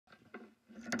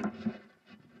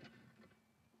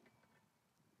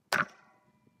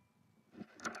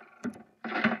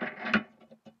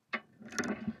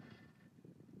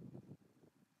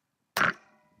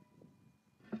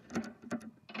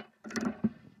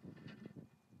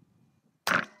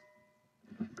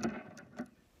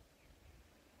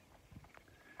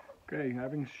Okay,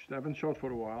 haven't shot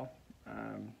for a while.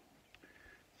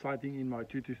 Sighting in my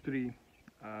 223.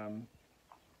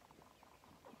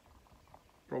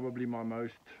 Probably my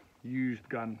most used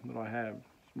gun that I have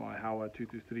is my Howa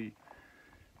 223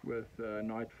 with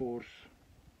Night Force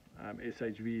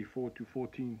SHV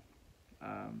 4-14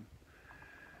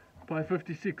 by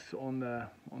 56 on the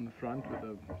front with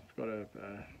it's got a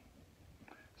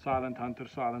Silent Hunter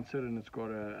silencer, and it's got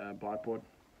a bipod.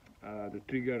 The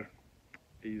trigger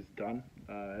is done.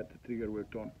 Had the trigger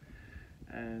worked on,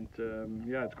 and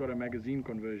yeah, it's got a magazine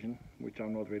conversion, which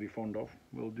I'm not very fond of.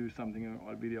 We'll do something,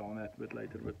 a video on that a bit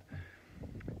later. But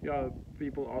yeah,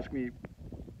 people ask me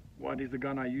what is the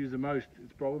gun I use the most.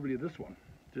 It's probably this one,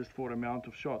 just for amount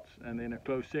of shots. And then a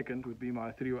close second would be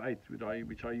my 308,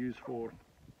 which I use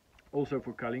also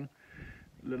for culling,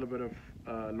 a little bit of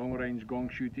long range gong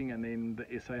shooting, and then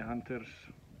the SA Hunters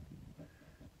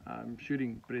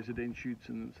shooting president shoots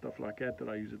and stuff like that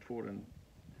I use it for, and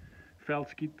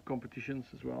veldskiet competitions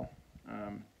as well.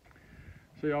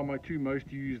 So yeah, my two most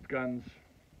used guns,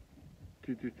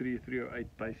 223,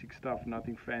 308, basic stuff,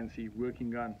 nothing fancy, working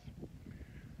guns.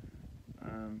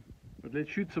 But let's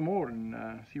shoot some more and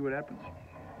see what happens.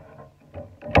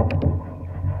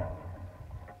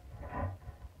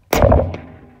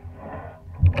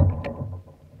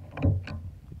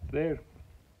 There.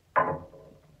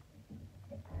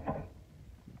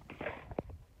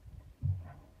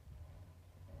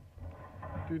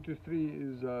 223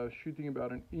 is shooting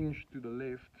about an inch to the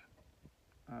left.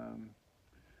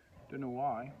 Don't know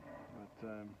why, but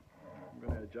I'm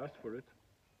going to adjust for it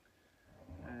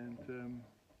and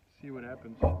see what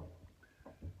happens.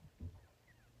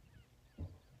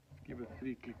 Give it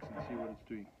 3 clicks and see what it's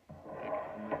doing. Take it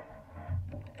from there.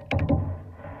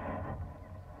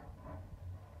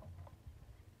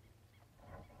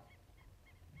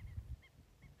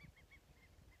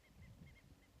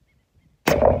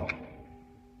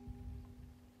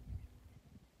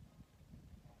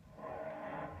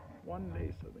 One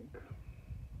less, I think.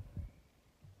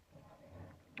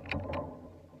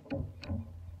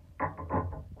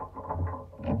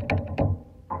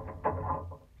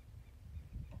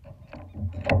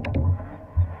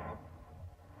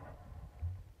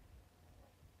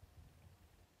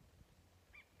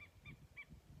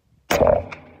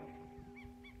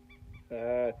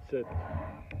 That's it.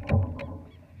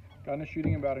 Gun is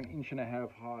shooting about an inch and a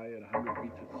half high at 100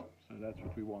 meters, so that's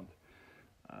what we want.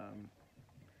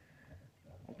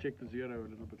 I'll check the zero a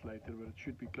little bit later, but it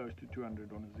should be close to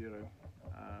 200 on a zero.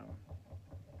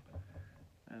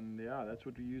 And yeah, that's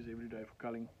what we use every day for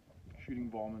culling, shooting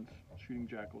varmints, shooting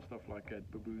jackal, stuff like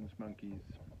that, baboons, monkeys.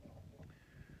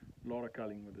 A lot of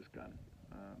culling with this gun.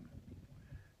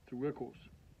 It's a workhorse,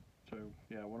 so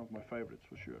yeah, one of my favorites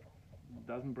for sure. It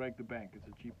doesn't break the bank, it's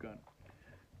a cheap gun.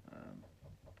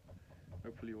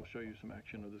 Hopefully we'll show you some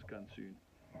action of this gun soon.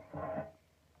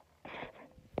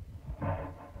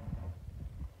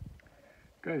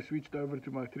 Okay, switched over to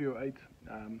my 308.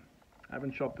 I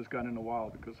haven't shot this gun in a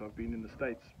while because I've been in the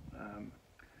States,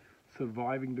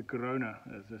 surviving the corona,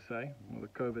 as they say, or the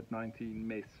COVID-19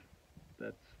 mess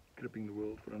that's gripping the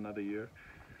world for another year.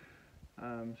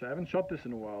 So I haven't shot this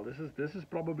in a while. This is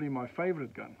probably my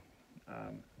favorite gun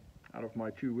out of my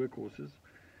two workhorses.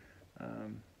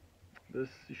 This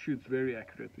shoots very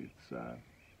accurate.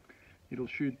 It'll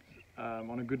shoot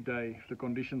on a good day if the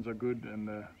conditions are good and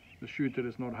the shooter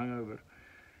is not hungover.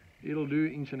 It'll do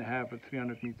 1.5 inches at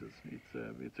 300 meters.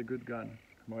 It's a good gun.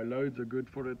 My loads are good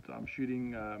for it. I'm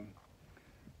shooting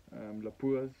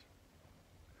Lapuas,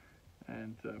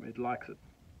 and it likes it.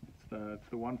 It's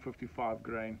the 155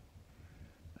 grain,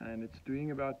 and it's doing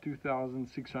about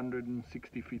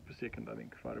 2,660 feet per second, I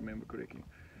think, if I remember correctly.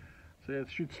 So yeah,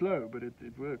 it shoots slow, but it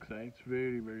works. It's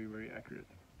very, very, very accurate.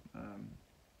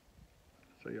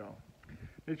 So yeah,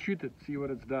 let's shoot it, see what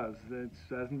it does. It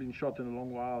hasn't been shot in a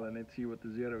long while, and let's see what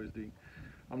the zero is doing.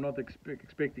 I'm not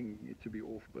expecting it to be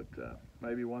off, but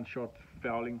maybe one shot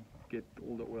fouling, get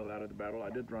all the oil out of the barrel. I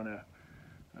did run a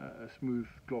smooth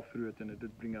cloth through it, and it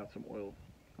did bring out some oil.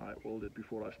 I oiled it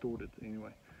before I stored it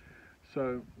anyway.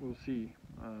 So we'll see,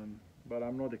 but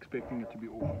I'm not expecting it to be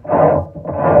off.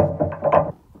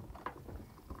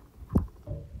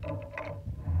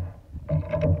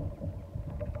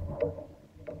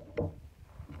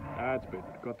 That's better.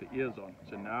 It's got the ears on,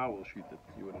 so now we'll shoot it,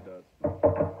 see what it does.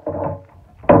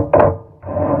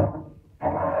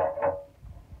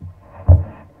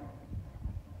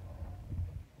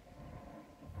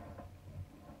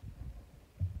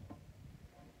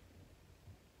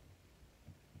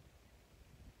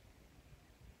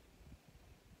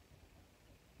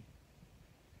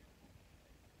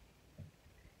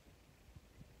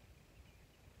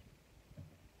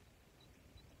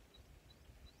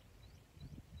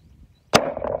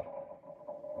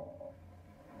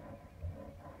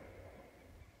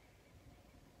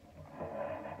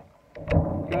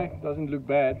 okay, doesn't look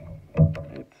bad.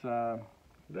 It's a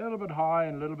little bit high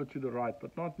and a little bit to the right,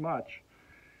 but not much.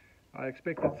 I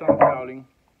expected some fouling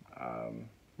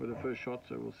with the first shot,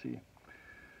 so we'll see.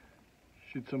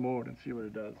 Shoot some more and see what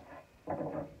it does.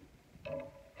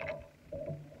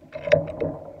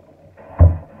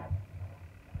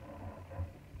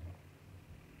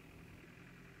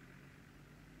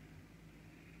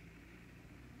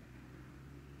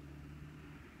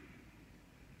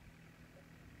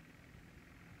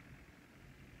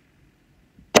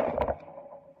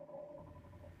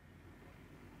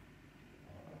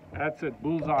 That's it,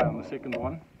 bullseye on the second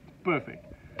one. Perfect.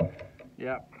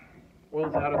 Yeah,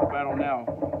 oil's out of the barrel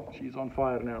now. She's on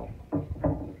fire now.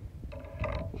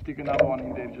 We'll stick another one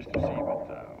in there just to see, but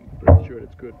I'm pretty sure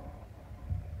it's good.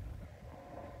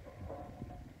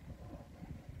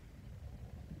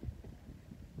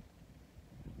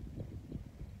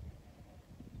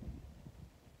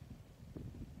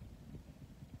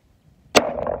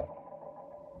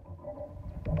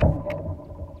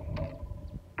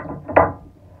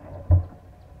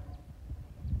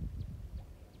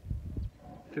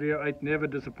 .308 never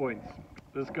disappoints.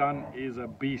 This gun is a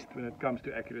beast when it comes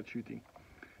to accurate shooting.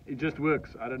 It just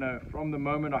works. I don't know, from the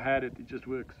moment I had it, it just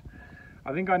works.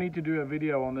 I think I need to do a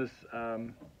video on this.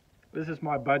 This is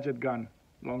my budget gun,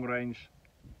 long range.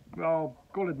 Well,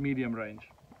 call it medium range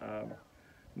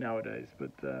nowadays,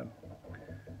 but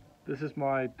this is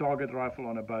my target rifle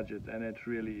on a budget, and it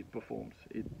really performs.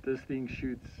 This thing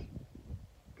shoots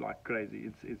like crazy.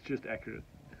 It's just accurate.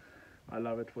 I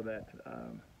love it for that.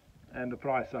 And the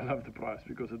price, I love the price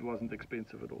because it wasn't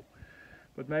expensive at all.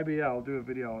 But maybe, yeah, I'll do a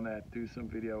video on that, do some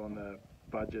video on the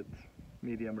budget,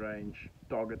 medium range,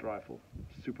 target rifle,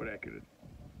 super accurate.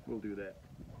 We'll do that.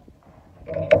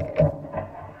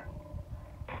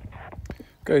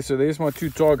 Okay, so there's my two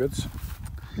targets.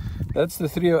 That's the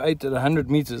 308 at 100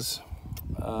 meters.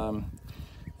 And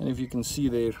if you can see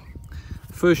there,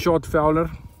 first shot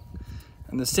fouler,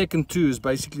 and the second two is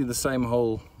basically the same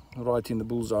hole right in the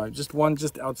bullseye. Just one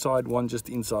just outside, one just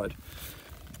inside.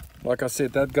 Like I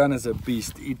said, that gun is a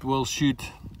beast. It will shoot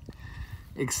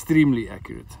extremely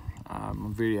accurate.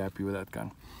 I'm very happy with that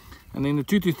gun. And then the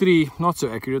 223, not so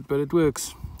accurate, but it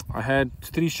works. I had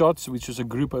 3 shots, which was a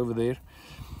group over there,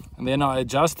 and then I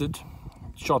adjusted,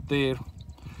 shot there,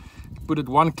 put it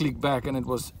 1 click back, and it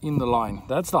was in the line.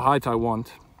 That's the height I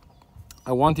want.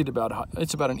 I want it about,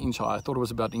 it's about 1 inch high. I thought it was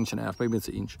about 1.5 inches, maybe it's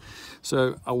 1 inch.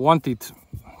 So I want it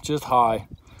just high,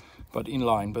 but in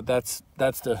line. But that's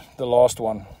the last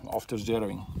one after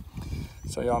zeroing.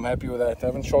 So yeah, I'm happy with that. I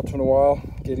haven't shot for a while,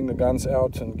 getting the guns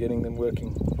out and getting them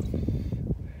working.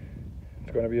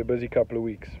 It's going to be a busy couple of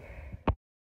weeks.